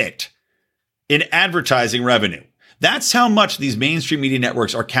minute in advertising revenue. That's how much these mainstream media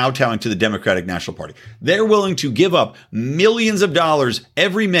networks are kowtowing to the Democratic National Party. They're willing to give up millions of dollars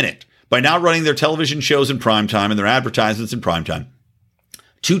every minute by not running their television shows in primetime and their advertisements in primetime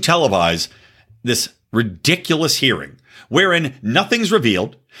to televise this ridiculous hearing wherein nothing's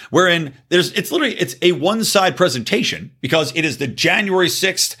revealed, wherein it's a one-side presentation because it is the January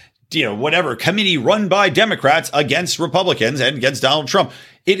 6th, committee run by Democrats against Republicans and against Donald Trump.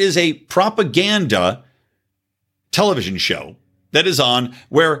 It is a propaganda television show that is on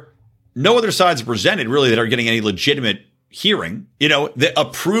where no other sides are presented really that are getting any legitimate hearing. The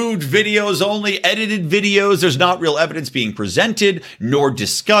approved videos only, edited videos. There's not real evidence being presented nor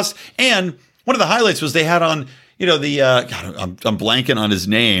discussed. And one of the highlights was they had on, I'm blanking on his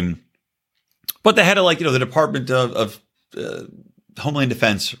name, but the head of the Department of Homeland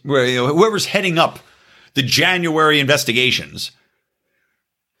Defense, where whoever's heading up the January investigations.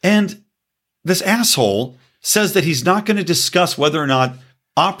 And this asshole says that he's not going to discuss whether or not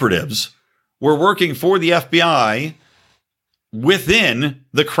operatives were working for the FBI within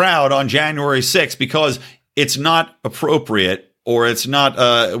the crowd on January 6th because it's not appropriate or it's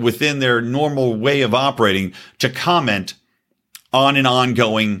not within their normal way of operating to comment on an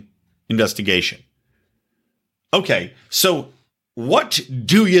ongoing investigation. Okay, so what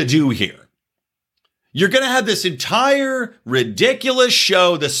do you do here? You're going to have this entire ridiculous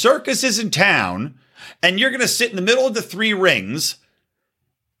show. The circus is in town, and you're going to sit in the middle of the three rings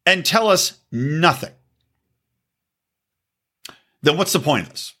and tell us nothing. Then what's the point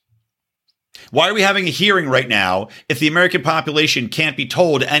of this? Why are we having a hearing right now if the American population can't be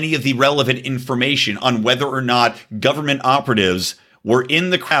told any of the relevant information on whether or not government operatives were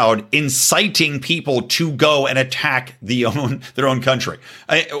in the crowd inciting people to go and attack their own country?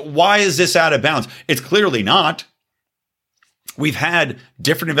 Why is this out of bounds? It's clearly not. We've had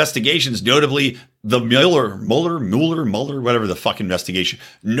different investigations, notably the Mueller, whatever the fuck investigation.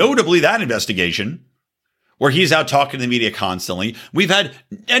 Notably that investigation where he's out talking to the media constantly. We've had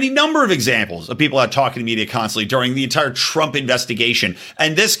any number of examples of people out talking to the media constantly during the entire Trump investigation.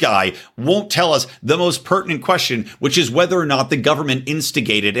 And this guy won't tell us the most pertinent question, which is whether or not the government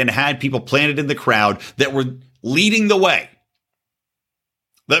instigated and had people planted in the crowd that were leading the way,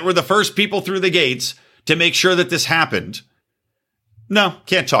 that were the first people through the gates to make sure that this happened. No,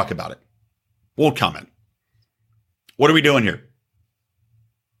 can't talk about it. Won't comment. What are we doing here?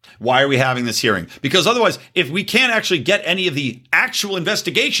 Why are we having this hearing? Because otherwise, if we can't actually get any of the actual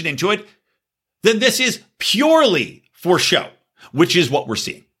investigation into it, then this is purely for show, which is what we're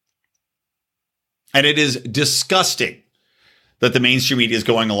seeing. And it is disgusting that the mainstream media is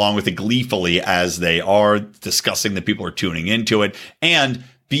going along with it gleefully as they are, discussing that people are tuning into it. And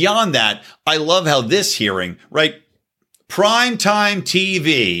beyond that, I love how this hearing, right? Primetime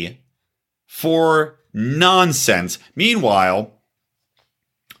TV for nonsense. Meanwhile,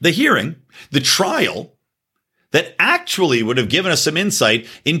 the hearing, the trial that actually would have given us some insight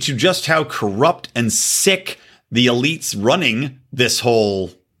into just how corrupt and sick the elites running this whole,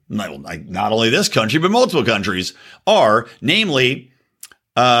 not only this country, but multiple countries are, namely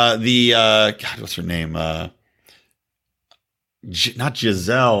what's her name? Not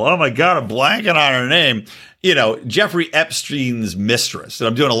Giselle. Oh my God, I'm blanking on her name. Jeffrey Epstein's mistress. And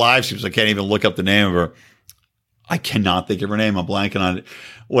I'm doing a live stream, so I can't even look up the name of her. I cannot think of her name. I'm blanking on it.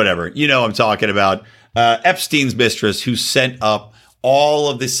 Whatever. I'm talking about Epstein's mistress, who sent up all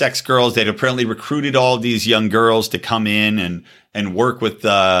of the sex girls. They'd apparently recruited all of these young girls to come in and work with,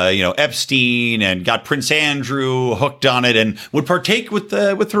 Epstein, and got Prince Andrew hooked on it and would partake with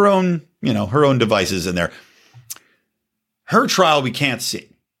her own, her own devices in there. Her trial we can't see.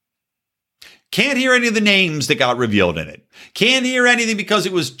 Can't hear any of the names that got revealed in it. Can't hear anything because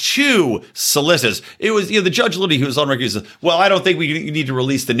it was too salacious. It was, the judge literally who was on record said, well, I don't think we need to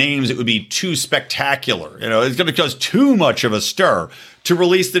release the names. It would be too spectacular. It's going to cause too much of a stir to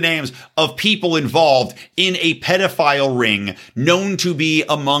release the names of people involved in a pedophile ring known to be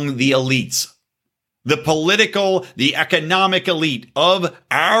among the elites. The political, the economic elite of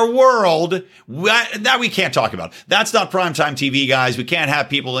our world, that we can't talk about. That's not primetime TV, guys. We can't have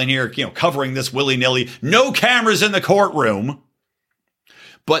people in here, covering this willy-nilly. No cameras in the courtroom.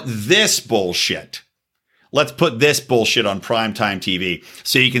 But this bullshit, let's put this bullshit on primetime TV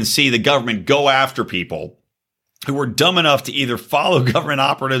so you can see the government go after people who were dumb enough to either follow government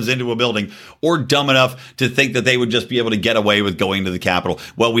operatives into a building or dumb enough to think that they would just be able to get away with going to the Capitol.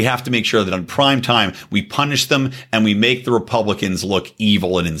 Well, we have to make sure that on prime time, we punish them and we make the Republicans look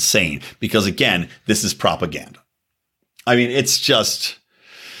evil and insane. Because again, this is propaganda. I mean, it's just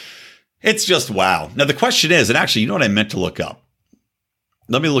wow. Now, the question is, and actually, you know what I meant to look up?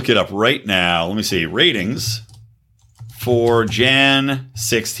 Let me look it up right now. Let me see. Ratings for Jan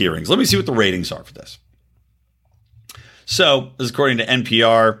 6th hearings. Let me see what the ratings are for this. So, this is according to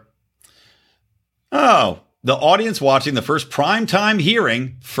NPR. Oh, the audience watching the first primetime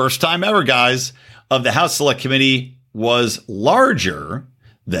hearing, first time ever, guys, of the House Select Committee was larger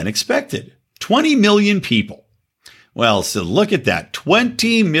than expected. 20 million people. Well, so look at that.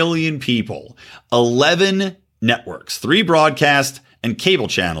 20 million people, 11 networks, 3 broadcast and cable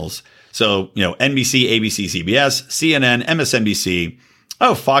channels. So, NBC, ABC, CBS, CNN, MSNBC.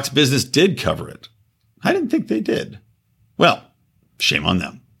 Oh, Fox Business did cover it. I didn't think they did. Well, shame on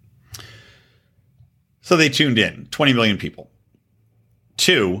them. So they tuned in, 20 million people,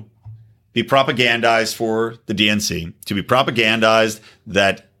 to be propagandized for the DNC, to be propagandized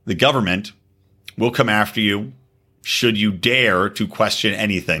that the government will come after you should you dare to question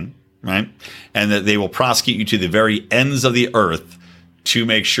anything, right? And that they will prosecute you to the very ends of the earth to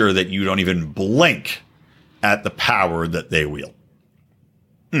make sure that you don't even blink at the power that they wield.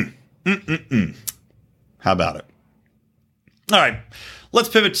 How about it? All right, let's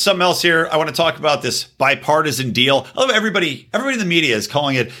pivot to something else here. I want to talk about this bipartisan deal. I love everybody in the media is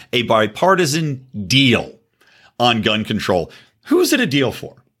calling it a bipartisan deal on gun control. Who is it a deal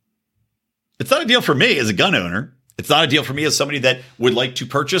for? It's not a deal for me as a gun owner. It's not a deal for me as somebody that would like to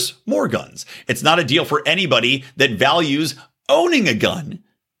purchase more guns. It's not a deal for anybody that values owning a gun.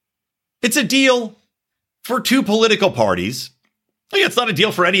 It's a deal for 2 political parties. It's not a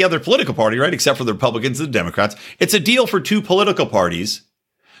deal for any other political party, right? Except for the Republicans and the Democrats. It's a deal for 2 political parties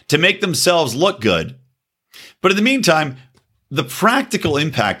to make themselves look good. But in the meantime, the practical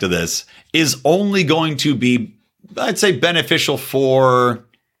impact of this is only going to be, I'd say, beneficial for,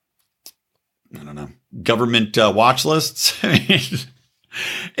 government watch lists. I mean,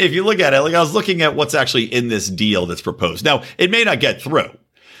 if you look at it, I was looking at what's actually in this deal that's proposed. Now, it may not get through,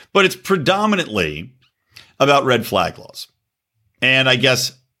 but it's predominantly about red flag laws. And I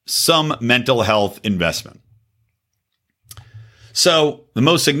guess some mental health investment. So the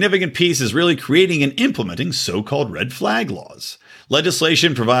most significant piece is really creating and implementing so-called red flag laws.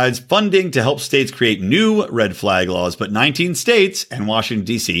 Legislation provides funding to help states create new red flag laws, but 19 states and Washington,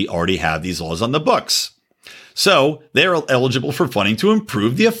 D.C. already have these laws on the books. So they're eligible for funding to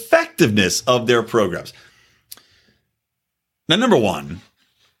improve the effectiveness of their programs. Now, number one,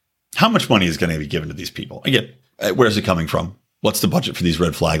 how much money is going to be given to these people? Again, where's it coming from? What's the budget for these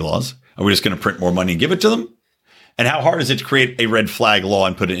red flag laws? Are we just going to print more money and give it to them? And how hard is it to create a red flag law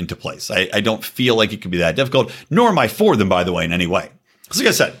and put it into place? I don't feel like it could be that difficult, nor am I for them, by the way, in any way. Because like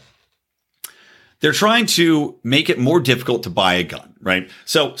I said, they're trying to make it more difficult to buy a gun, right?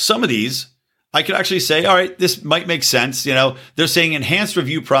 So some of these, I could actually say, all right, this might make sense. They're saying enhanced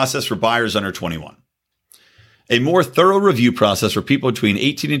review process for buyers under 21. A more thorough review process for people between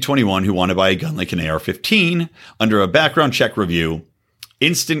 18 and 21 who want to buy a gun like an AR-15 under a background check review.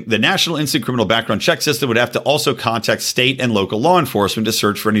 The National Instant Criminal Background Check System would have to also contact state and local law enforcement to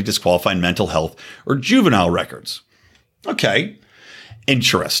search for any disqualified mental health or juvenile records. Okay,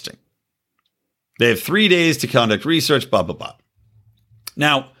 interesting. They have 3 days to conduct research, blah, blah, blah.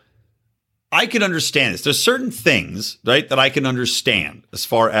 Now, I can understand this. There's certain things, right, that I can understand as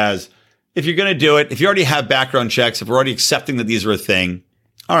far as if you're going to do it, if you already have background checks, if we're already accepting that these are a thing,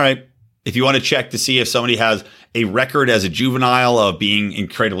 all right. If you want to check to see if somebody has a record as a juvenile of being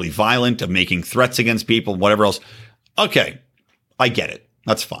incredibly violent, of making threats against people, whatever else, okay, I get it.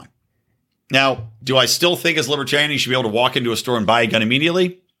 That's fine. Now, do I still think as a libertarian you should be able to walk into a store and buy a gun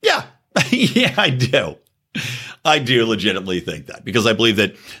immediately? Yeah. Yeah, I do. I do legitimately think that because I believe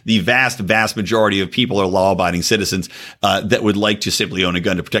that the vast majority of people are law-abiding citizens that would like to simply own a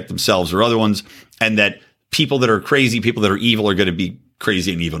gun to protect themselves or other ones, and that people that are crazy, people that are evil are going to be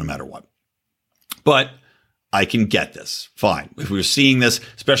crazy and evil no matter what. But I can get this. Fine. If we're seeing this,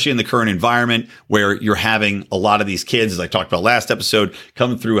 especially in the current environment where you're having a lot of these kids, as I talked about last episode,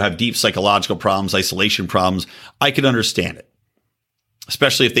 come through, have deep psychological problems, isolation problems, I can understand it.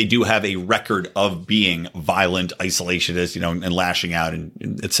 Especially if they do have a record of being violent, isolationist, and lashing out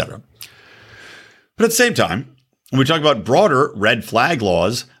and et cetera. But at the same time, when we talk about broader red flag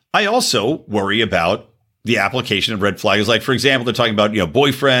laws, I also worry about the application of red flags. Like, for example, they're talking about,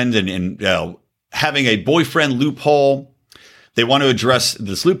 boyfriend and having a boyfriend loophole. They want to address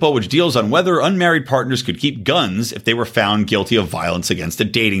this loophole, which deals on whether unmarried partners could keep guns if they were found guilty of violence against a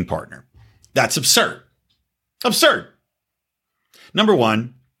dating partner. That's absurd. Absurd. Number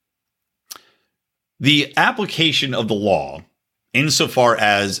one, the application of the law insofar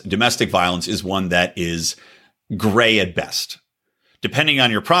as domestic violence is one that is gray at best. Depending on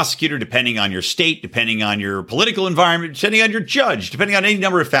your prosecutor, depending on your state, depending on your political environment, depending on your judge, depending on any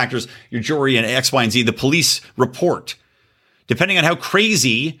number of factors, your jury and X, Y, and Z, the police report, depending on how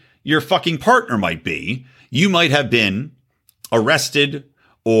crazy your fucking partner might be, you might have been arrested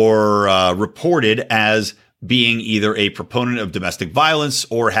or reported as being either a proponent of domestic violence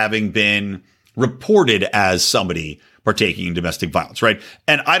or having been reported as somebody partaking in domestic violence, right?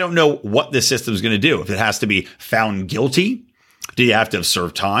 And I don't know what this system is going to do. If it has to be found guilty, do you have to have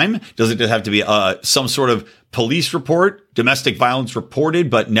served time? Does it have to be some sort of police report, domestic violence reported,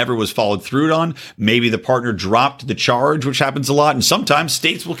 but never was followed through on? Maybe the partner dropped the charge, which happens a lot. And sometimes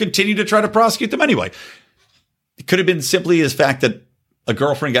states will continue to try to prosecute them anyway. It could have been simply as fact that a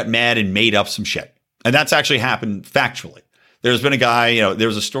girlfriend got mad and made up some shit. And that's actually happened factually. There's been a guy, there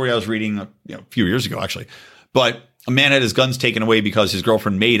was a story I was reading a few years ago, actually, but a man had his guns taken away because his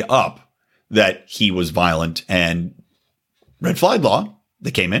girlfriend made up that he was violent, and red flag law,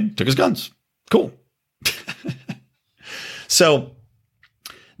 they came in, took his guns. Cool. So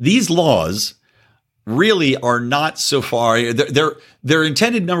these laws really are not so far. They're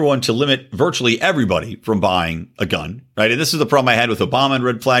intended, number one, to limit virtually everybody from buying a gun, right? And this is the problem I had with Obama and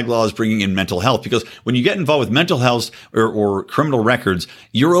red flag laws bringing in mental health, because when you get involved with mental health or criminal records,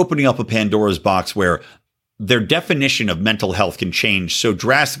 you're opening up a Pandora's box where their definition of mental health can change so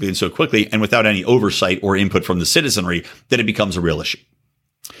drastically and so quickly and without any oversight or input from the citizenry that it becomes a real issue.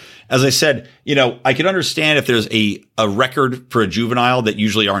 As I said, I could understand if there's a record for a juvenile that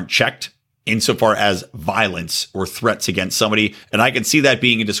usually aren't checked insofar as violence or threats against somebody, and I can see that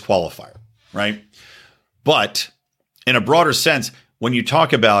being a disqualifier, right? But in a broader sense, when you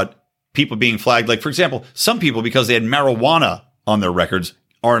talk about people being flagged, like, for example, some people, because they had marijuana on their records,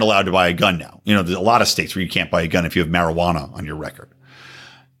 aren't allowed to buy a gun now. There's a lot of states where you can't buy a gun if you have marijuana on your record.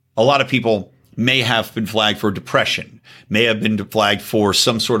 A lot of people may have been flagged for depression, may have been flagged for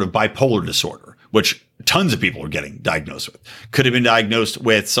some sort of bipolar disorder, which tons of people are getting diagnosed with. Could have been diagnosed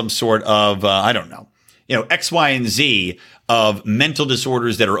with some sort of, X, Y, and Z of mental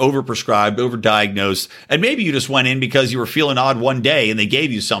disorders that are overprescribed, overdiagnosed. And maybe you just went in because you were feeling odd one day and they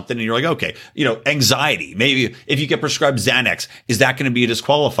gave you something and you're like, okay, anxiety. Maybe if you get prescribed Xanax, is that going to be a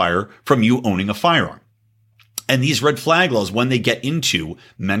disqualifier from you owning a firearm? And these red flag laws, when they get into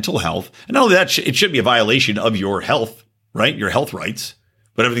mental health, and not only that, it should be a violation of your health, right? Your health rights.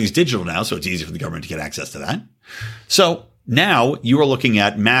 But everything's digital now, so it's easy for the government to get access to that. So now you are looking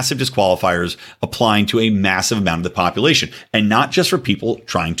at massive disqualifiers applying to a massive amount of the population, and not just for people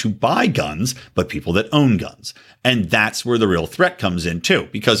trying to buy guns, but people that own guns. And that's where the real threat comes in too,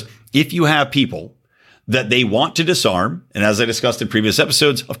 because if you have people that they want to disarm, and as I discussed in previous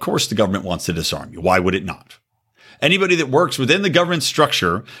episodes, of course the government wants to disarm you. Why would it not? Anybody that works within the government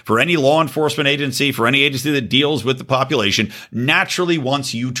structure, for any law enforcement agency, for any agency that deals with the population, naturally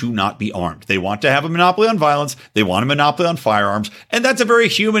wants you to not be armed. They want to have a monopoly on violence. They want a monopoly on firearms. And that's a very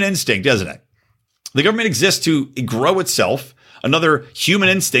human instinct, isn't it? The government exists to grow itself. Another human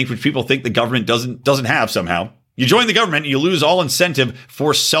instinct, which people think the government doesn't have somehow. You join the government and you lose all incentive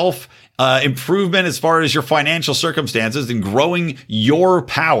for improvement as far as your financial circumstances and growing your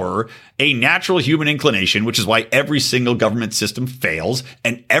power, a natural human inclination, which is why every single government system fails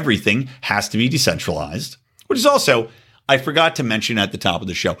and everything has to be decentralized, which is also, I forgot to mention at the top of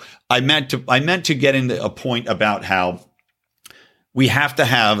the show, I meant to get into a point about how we have to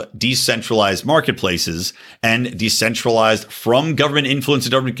have decentralized marketplaces and decentralized from government influence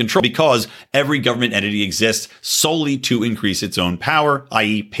and government control, because every government entity exists solely to increase its own power,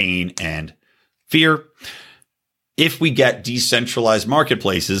 i.e. pain and fear. If we get decentralized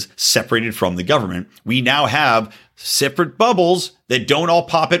marketplaces separated from the government, we now have separate bubbles that don't all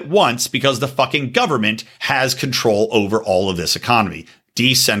pop at once because the fucking government has control over all of this economy.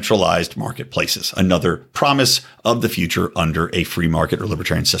 Decentralized marketplaces, another promise of the future under a free market or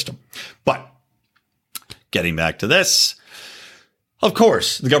libertarian system. But getting back to this, of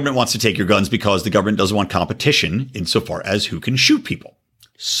course, the government wants to take your guns because the government doesn't want competition insofar as who can shoot people.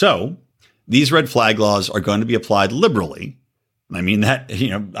 So these red flag laws are going to be applied liberally. I mean that,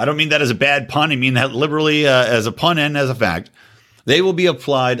 I don't mean that as a bad pun. I mean that liberally as a pun and as a fact. They will be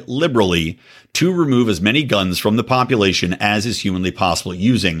applied liberally to remove as many guns from the population as is humanly possible,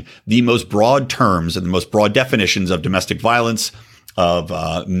 using the most broad terms and the most broad definitions of domestic violence, of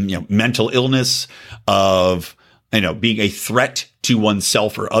mental illness, of being a threat to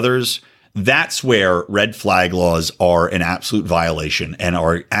oneself or others, that's where red flag laws are an absolute violation and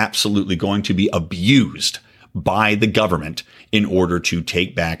are absolutely going to be abused by the government in order to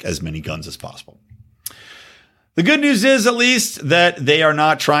take back as many guns as possible. The good news is, at least, that they are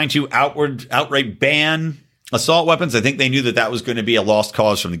not trying to outright ban assault weapons. I think they knew that that was going to be a lost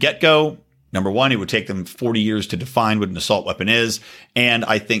cause from the get-go. Number one, it would take them 40 years to define what an assault weapon is. And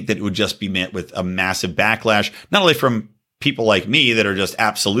I think that it would just be met with a massive backlash, not only from people like me that are just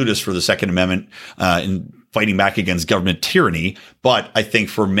absolutists for the Second Amendment and fighting back against government tyranny, but I think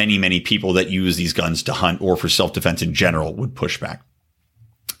for many, many people that use these guns to hunt or for self-defense in general would push back.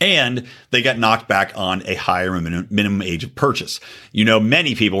 And they got knocked back on a higher minimum age of purchase.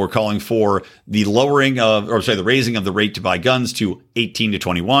 Many people were calling for the the raising of the rate to buy guns to 18 to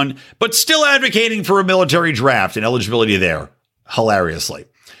 21, but still advocating for a military draft and eligibility there. Hilariously,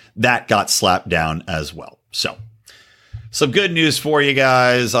 that got slapped down as well. So some good news for you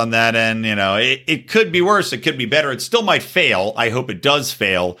guys on that end. It could be worse. It could be better. It still might fail. I hope it does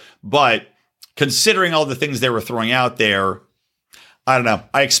fail. But considering all the things they were throwing out there, I don't know.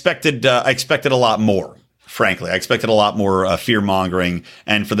 I expected a lot more, frankly. I expected a lot more fear-mongering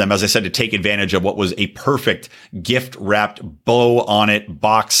and for them, as I said, to take advantage of what was a perfect gift-wrapped bow on it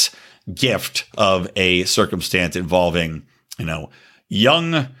box gift of a circumstance involving,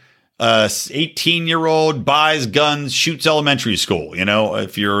 young 18-year-old buys guns, shoots elementary school.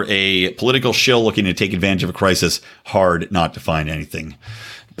 If you're a political shill looking to take advantage of a crisis, hard not to find anything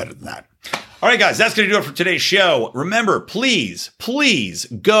better than that. All right, guys, that's going to do it for today's show. Remember, please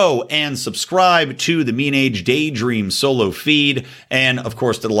go and subscribe to the Mean Age Daydream solo feed and, of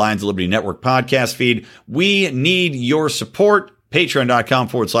course, to the Lions of Liberty Network podcast feed. We need your support.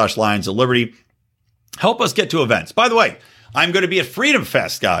 Patreon.com/Lions of Liberty. Help us get to events. By the way, I'm going to be at Freedom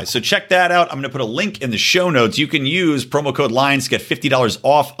Fest, guys, so check that out. I'm going to put a link in the show notes. You can use promo code LIONS to get $50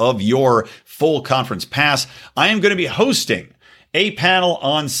 off of your full conference pass. I am going to be hosting a panel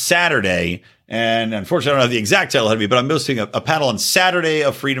on Saturday, and unfortunately I don't have the exact title ahead of me, but I'm hosting a panel on Saturday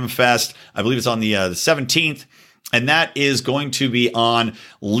of Freedom Fest. I believe it's on the 17th, and that is going to be on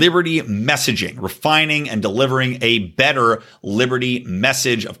liberty messaging, refining and delivering a better liberty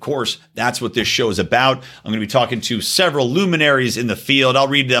message. Of course, that's what this show is about. I'm going to be talking to several luminaries in the field. I'll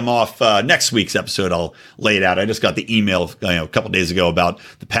read them off next week's episode. I'll lay it out. I just got the email a couple days ago about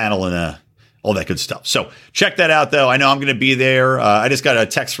the panel and all that good stuff. So check that out, though. I know I'm going to be there. I just got a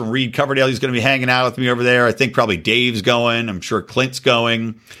text from Reed Coverdale. He's going to be hanging out with me over there. I think probably Dave's going. I'm sure Clint's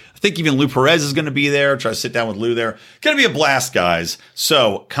going. I think even Lou Perez is going to be there. Try to sit down with Lou there. Going to be a blast, guys.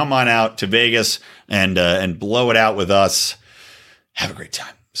 So come on out to Vegas and blow it out with us. Have a great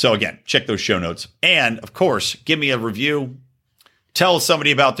time. So again, check those show notes. And of course, give me a review. Tell somebody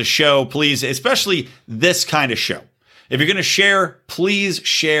about the show, please, especially this kind of show. If you're going to share, please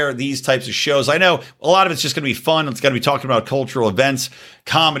share these types of shows. I know a lot of it's just going to be fun. It's going to be talking about cultural events,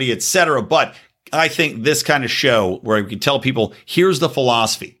 comedy, etc. But I think this kind of show where we can tell people, here's the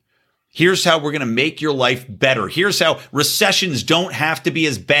philosophy. Here's how we're going to make your life better. Here's how recessions don't have to be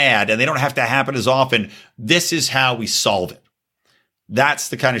as bad and they don't have to happen as often. This is how we solve it. That's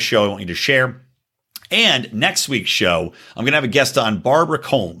the kind of show I want you to share. And next week's show, I'm going to have a guest on, Barbara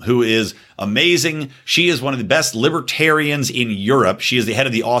Kolm, who is amazing. She is one of the best libertarians in Europe. She is the head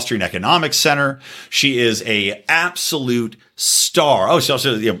of the Austrian Economics Center. She is a absolute star. Oh, she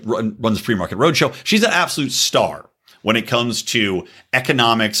also runs the Free Market Roadshow. She's an absolute star when it comes to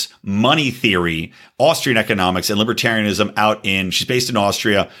economics, money theory, Austrian economics, and libertarianism she's based in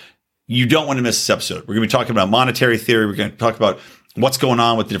Austria. You don't want to miss this episode. We're going to be talking about monetary theory. We're going to talk about what's going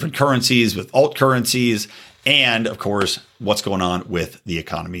on with the different currencies, with alt currencies, and of course, what's going on with the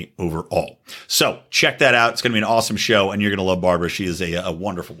economy overall. So check that out. It's going to be an awesome show, and you're going to love Barbara. She is a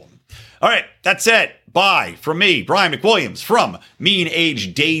wonderful woman. All right, that's it. Bye from me, Brian McWilliams from Mean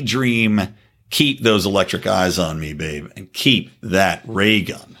Age Daydream. Keep those electric eyes on me, babe, and keep that ray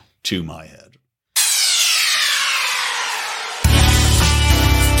gun to my head.